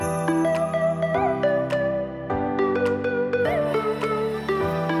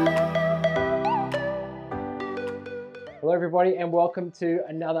everybody, and welcome to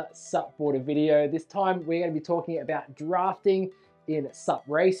another SUPboarder video. This time we're going to be talking about drafting in SUP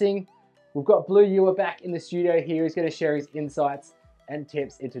racing. We've got Blue Ewer back in the studio here. He's going to share his insights and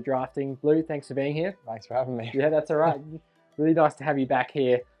tips into drafting. Blue, thanks for being here. Thanks for having me. Yeah, that's all right. Really nice to have you back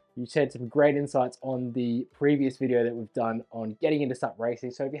here. You shared some great insights on the previous video that we've done on getting into SUP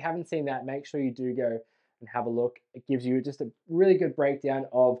racing. So if you haven't seen that, make sure you do go and have a look. It gives you just a really good breakdown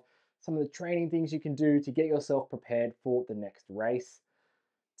of some of the training things you can do to get yourself prepared for the next race.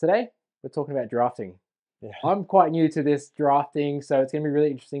 Today, we're talking about drafting. Yeah. I'm quite new to this drafting, so it's going to be really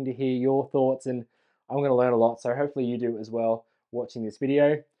interesting to hear your thoughts, and I'm going to learn a lot, so hopefully you do as well watching this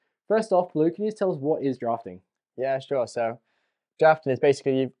video. First off, Blue, can you just tell us what is drafting? Yeah, sure. So drafting is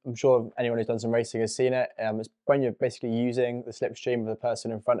basically, I'm sure anyone who's done some racing has seen it. It's when you're basically using the slipstream of the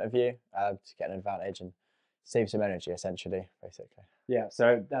person in front of you to get an advantage and save some energy, essentially, basically. Yeah,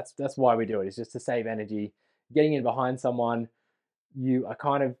 so that's why we do it. It's just to save energy. Getting in behind someone, you are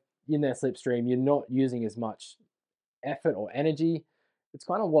kind of in their slipstream. You're not using as much effort or energy. It's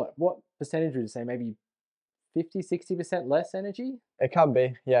kind of what percentage would you say? Maybe 50-60% less energy? It can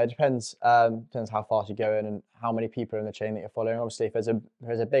be, yeah. It depends. Depends how fast you're going and how many people in the chain that you're following. Obviously, if there's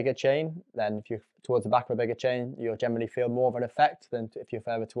a bigger chain, then if you're towards the back of a bigger chain, you'll generally feel more of an effect than if you're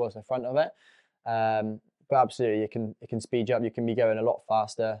further towards the front of it. But absolutely, it can speed you up. You can be going a lot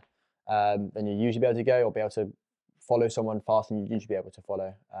faster than you usually be able to go, or be able to follow someone faster than you usually be able to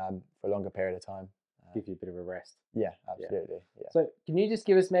follow for a longer period of time. Give you a bit of a rest. Yeah, absolutely. Yeah. So can you just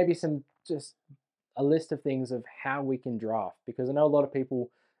give us maybe just a list of things of how we can draft? Because I know a lot of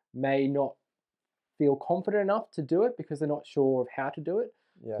people may not feel confident enough to do it because they're not sure of how to do it.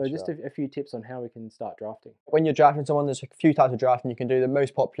 Yeah, so sure. just a few tips on how we can start drafting. When you're drafting someone, there's a few types of drafting you can do. The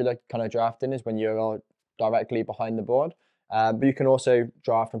most popular kind of drafting is when you're directly behind the board. But you can also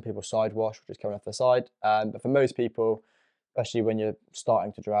draft from people's side wash, which is coming off the side. But for most people, especially when you're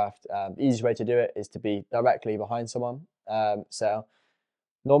starting to draft, the easiest way to do it is to be directly behind someone. So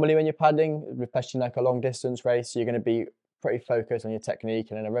normally when you're paddling, especially like a long distance race, you're going to be pretty focused on your technique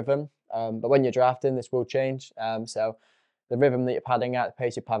and in a rhythm. But when you're drafting, this will change. So the rhythm that you're paddling at, the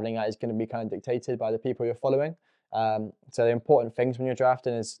pace you're paddling at is going to be kind of dictated by the people you're following. So the important things when you're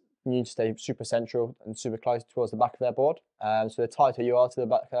drafting is you need to stay super central and super close towards the back of their board. So the tighter you are to the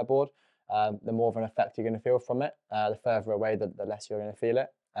back of their board, the more of an effect you're going to feel from it. The further away, the less you're going to feel it.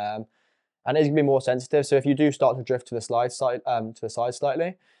 And it's going to be more sensitive. So if you do start to drift to the side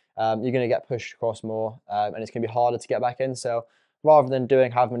slightly, you're going to get pushed across more, and it's going to be harder to get back in. So rather than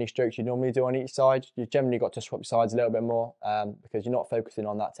doing however many strokes you normally do on each side, you've generally got to swap sides a little bit more because you're not focusing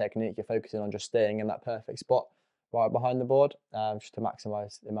on that technique. You're focusing on just staying in that perfect spot right behind the board, just to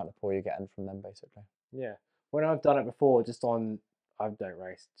maximise the amount of pull you're getting from them, basically. Yeah, when I've done it before, I don't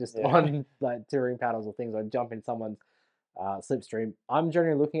race, on like touring paddles or things, I jump in someone's slipstream. I'm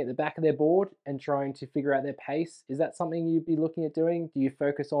generally looking at the back of their board and trying to figure out their pace. Is that something you'd be looking at doing? Do you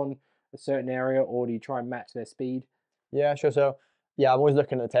focus on a certain area, or do you try and match their speed? Yeah, sure. So yeah, I'm always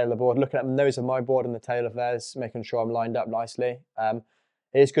looking at the tail of the board, looking at the nose of my board and the tail of theirs, making sure I'm lined up nicely.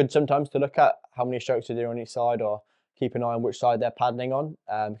 It is good sometimes to look at how many strokes they do on each side, or keep an eye on which side they're paddling on,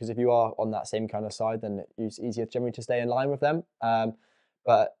 because if you are on that same kind of side, then it's easier generally to stay in line with them.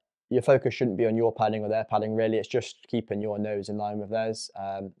 But your focus shouldn't be on your paddling or their paddling, really. It's just keeping your nose in line with theirs.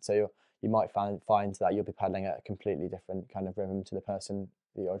 So you might find that you'll be paddling at a completely different kind of rhythm to the person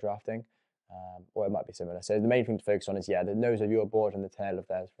that you're drafting, or it might be similar. So the main thing to focus on is, yeah, the nose of your board and the tail of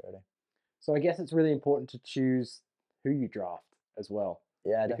theirs, really. So I guess it's really important to choose who you draft as well.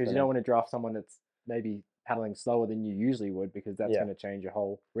 Yeah, because you don't want to draft someone that's maybe paddling slower than you usually would, because that's going to change your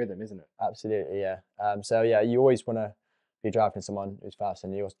whole rhythm, isn't it? Absolutely, yeah. So yeah, you always want to be drafting someone who's faster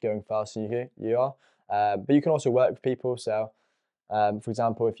than you, or going faster than you are. But you can also work with people. So for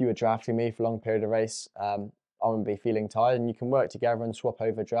example, if you were drafting me for a long period of race, I'm going to be feeling tired, and you can work together and swap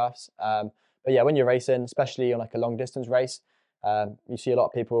over drafts. But yeah, when you're racing, especially on like a long distance race, you see a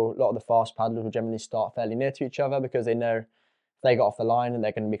lot of the fast paddlers will generally start fairly near to each other, because they know if they got off the line and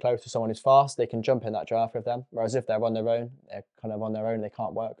they're going to be close to someone who's fast, they can jump in that draft with them. Whereas if they're on their own, they're kind of on their own, they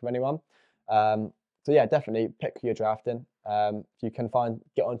can't work with anyone. So yeah, definitely pick who you're drafting. If you can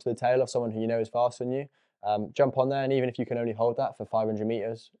get onto the tail of someone who you know is faster than you, jump on there, and even if you can only hold that for 500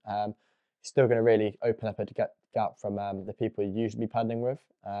 meters, you're still going to really open up a gap from the people you usually be paddling with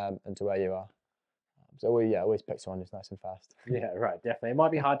and to where you are. So always pick someone who's nice and fast. Yeah, right, definitely. It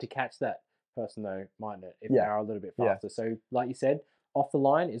might be hard to catch that person though, mightn't it, if they are a little bit faster. So like you said, off the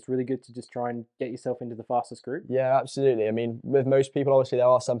line, it's really good to just try and get yourself into the fastest group. Yeah, absolutely. I mean, with most people, obviously there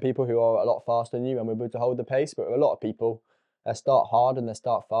are some people who are a lot faster than you and we're able to hold the pace, but with a lot of people, they start hard and they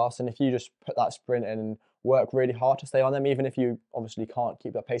start fast. And if you just put that sprint in work really hard to stay on them, even if you obviously can't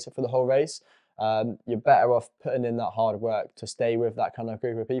keep that pace up for the whole race. You're better off putting in that hard work to stay with that kind of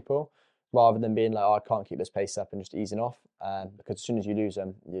group of people, rather than being like, oh, I can't keep this pace up and just easing off. Because as soon as you lose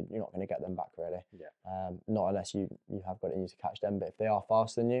them, you're not going to get them back really. Yeah. Not unless you have got it in you to catch them. But if they are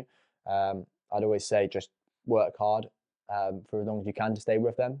faster than you, I'd always say just work hard for as long as you can to stay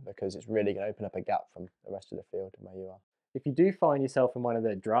with them, because it's really going to open up a gap from the rest of the field and where you are. If you do find yourself in one of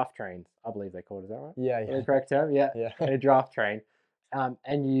the draft trains, I believe they call it, is that right? Yeah, The correct term, yeah. Yeah. In a draft train, and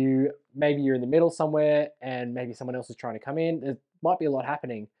maybe you're in the middle somewhere, and maybe someone else is trying to come in. There might be a lot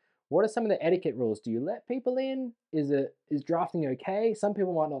happening. What are some of the etiquette rules? Do you let people in? Is drafting okay? Some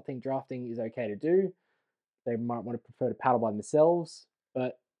people might not think drafting is okay to do. They might want to prefer to paddle by themselves,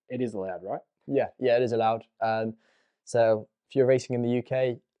 but it is allowed, right? Yeah, it is allowed. So if you're racing in the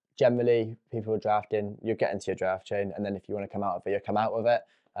UK, generally people are drafting, you're getting to your draft chain, and then if you want to come out of it, you come out with it.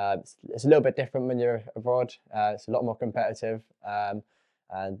 It's a little bit different when you're abroad. It's a lot more competitive, and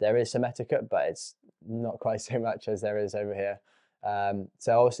there is some etiquette, but it's not quite so much as there is over here.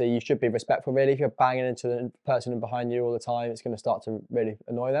 So obviously you should be respectful really. If you're banging into the person behind you all the time, it's going to start to really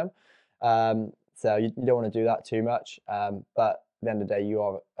annoy them. So you don't want to do that too much, but at the end of the day, you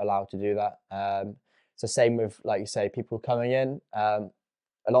are allowed to do that. It's the same with, like you say, people coming in.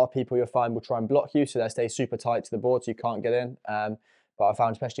 A lot of people you'll find will try and block you, so they stay super tight to the board so you can't get in. But I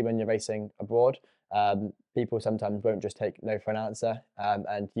found, especially when you're racing abroad, people sometimes won't just take no for an answer,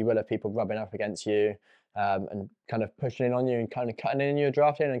 and you will have people rubbing up against you and kind of pushing in on you and kind of cutting in your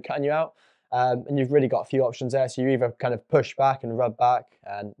draft in and cutting you out. And you've really got a few options there. So you either kind of push back and rub back,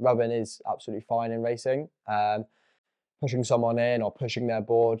 and rubbing is absolutely fine in racing. Pushing someone in or pushing their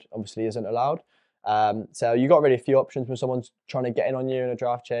board obviously isn't allowed. So you've got really a few options when someone's trying to get in on you in a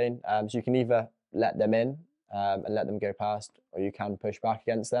draft chain. So you can either let them in and let them go past, or you can push back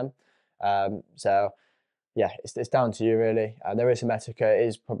against them. So yeah, it's down to you really. There is some etiquette. It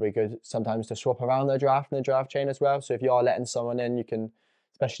is probably good sometimes to swap around the draft and the draft chain as well. So if you are letting someone in, you can,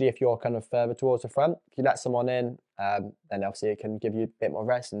 especially if you're kind of further towards the front, if you let someone in, then obviously it can give you a bit more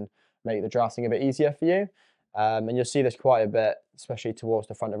rest and make the drafting a bit easier for you. And you'll see this quite a bit, especially towards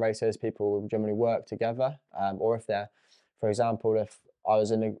the front of races. People will generally work together, or if they're, for example, if I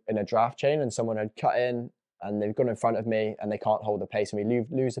was in a draft chain and someone had cut in and they've gone in front of me and they can't hold the pace and we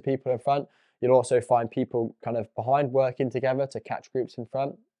lose the people in front, you'll also find people kind of behind working together to catch groups in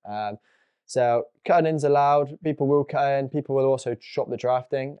front. So cutting in's allowed. People will cut in. People will also shop the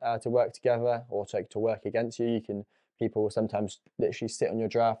drafting to work together or to work against you. People will sometimes literally sit on your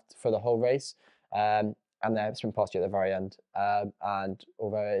draft for the whole race. And they're swim past you at the very end. And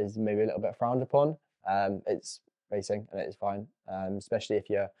although it is maybe a little bit frowned upon, it's racing and it is fine. Especially if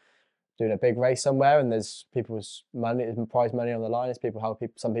you're doing a big race somewhere and there's people's money, prize money on the line. It's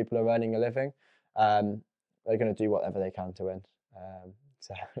some people are earning a living. They're going to do whatever they can to win.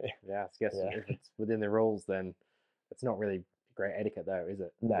 So yeah, I guess if it's within the rules, then it's not really great etiquette, though, is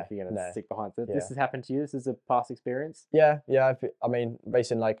it? No, if you're going to stick behind. So yeah. This has happened to you. This is a past experience. Yeah. I mean,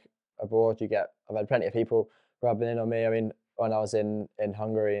 racing like abroad, I've had plenty of people rubbing in on me. I mean, when I was in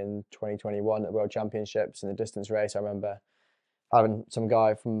Hungary in 2021 at World Championships in the distance race, I remember having some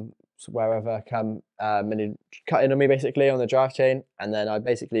guy from wherever come and he cut in on me basically on the draft chain, and then I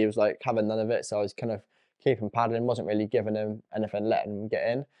basically was like having none of it, so I was kind of keeping paddling, wasn't really giving him anything, letting him get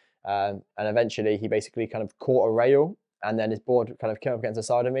in, and eventually he basically kind of caught a rail, and then his board kind of came up against the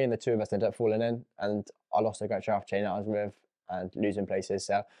side of me, and the two of us ended up falling in, and I lost a great draft chain that I was with and losing places.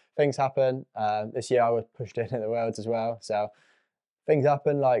 So things happen. This year I was pushed in at the Worlds as well, so things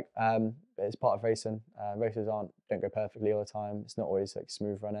happen. Like it's part of racing. Races don't go perfectly all the time. It's not always like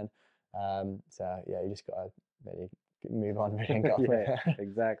smooth running. So yeah, you just gotta really move on really and get off with it.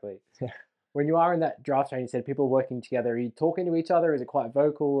 Exactly. When you are in that draft chain, you said people working together. Are you talking to each other? Is it quite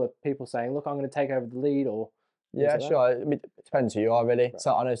vocal? Are people saying, "Look, I'm going to take over the lead"? Or yeah, sure. I mean, it depends who you are really. Right.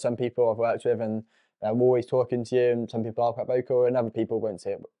 So I know some people I've worked with and they're always talking to you, and some people are quite vocal, and other people won't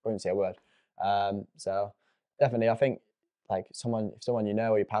say a word. So definitely, I think like if someone you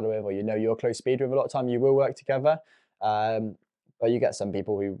know or you paddle with or you know you're close speed with, a lot of time you will work together. But you get some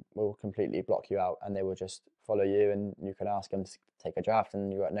people who will completely block you out and they will just follow you, and you can ask them to take a draft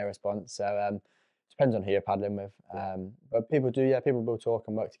and you got no response. So depends on who you're paddling with. But people will talk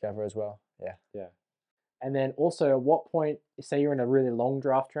and work together as well. Yeah. And then also, at what point, say you're in a really long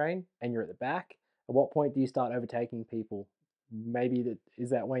draft train and you're at the back, at what point do you start overtaking people? Maybe is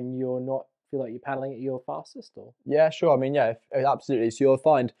that when you're not feel like you're paddling at your fastest, or? Yeah, sure. I mean, yeah, absolutely. So you'll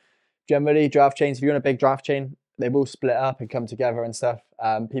find generally draft chains, if you're in a big draft chain, they will split up and come together and stuff.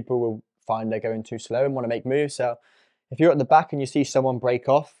 People will find they're going too slow and want to make moves. So if you're at the back and you see someone break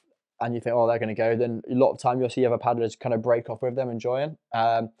off, and you think, oh, they're going to go, then a lot of time you'll see other paddlers kind of break off with them and join.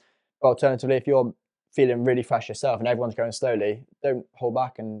 But alternatively, if you're feeling really fresh yourself and everyone's going slowly, don't hold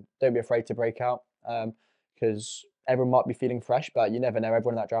back and don't be afraid to break out, because everyone might be feeling fresh, but you never know.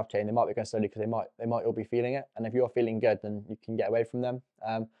 Everyone in that draft chain, they might be going slowly because they might all be feeling it. And if you're feeling good, then you can get away from them.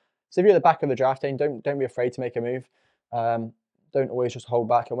 So if you're at the back of the draft chain, don't be afraid to make a move. Don't always just hold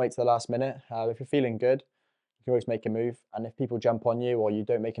back and wait to the last minute. If you're feeling good, you can always make a move. And if people jump on you or you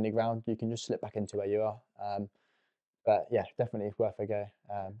don't make any ground, you can just slip back into where you are. But yeah, definitely worth a go.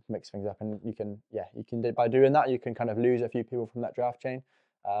 Mix things up, and you can by doing that, you can kind of lose a few people from that draft chain,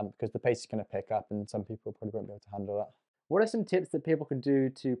 because the pace is going to pick up, and some people probably won't be able to handle that. What are some tips that people can do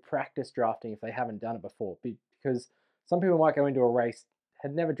to practice drafting if they haven't done it before? Because some people might go into a race,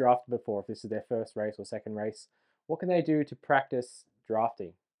 had never drafted before, if this is their first race or second race. What can they do to practice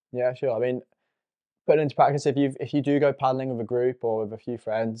drafting? Yeah, sure. I mean, put it into practice. If you do go paddling with a group or with a few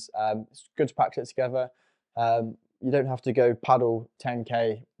friends, it's good to practice it together. You don't have to go paddle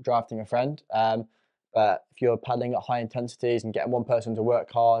 10K drafting a friend, but if you're paddling at high intensities and getting one person to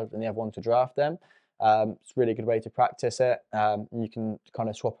work hard and the other one to draft them, it's a really good way to practice it. And you can kind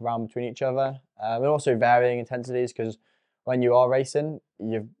of swap around between each other, and also varying intensities, because when you are racing,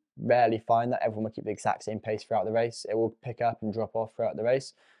 you rarely find that everyone will keep the exact same pace throughout the race. It will pick up and drop off throughout the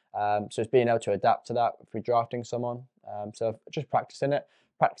race. So it's being able to adapt to that if we're drafting someone. So just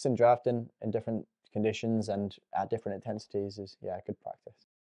practicing drafting in different conditions and at different intensities is good practice.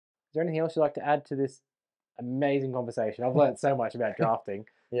 Is there anything else you'd like to add to this amazing conversation? I've learned so much about drafting.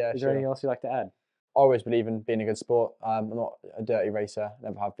 Yeah, Is there anything else you'd like to add? I always believe in being a good sport. I'm not a dirty racer,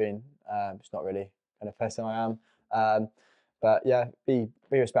 never have been. It's not really the kind of person I am. But yeah, be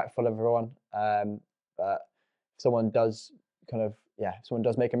respectful of everyone. But if someone does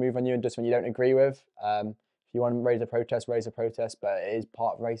make a move on you and just when you don't agree with, if you want to raise a protest, but it is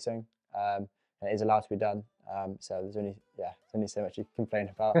part of racing, and it is allowed to be done. So there's only so much you can complain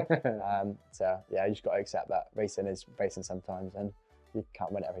about. So yeah, you just got to accept that racing is racing sometimes, and you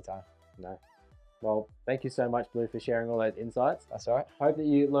can't win it every time. No. Well, thank you so much, Blue, for sharing all those insights. That's all right. Hope that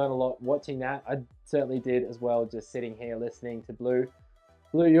you learn a lot watching that. I certainly did as well, just sitting here listening to Blue.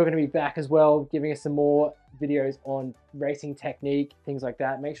 Blue, you're going to be back as well, giving us some more videos on racing technique, things like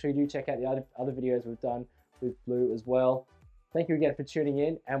that. Make sure you do check out the other videos we've done with Blue as well. Thank you again for tuning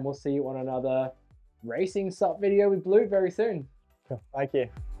in, and we'll see you on another racing SUP video with Blue very soon. Cool. Thank you.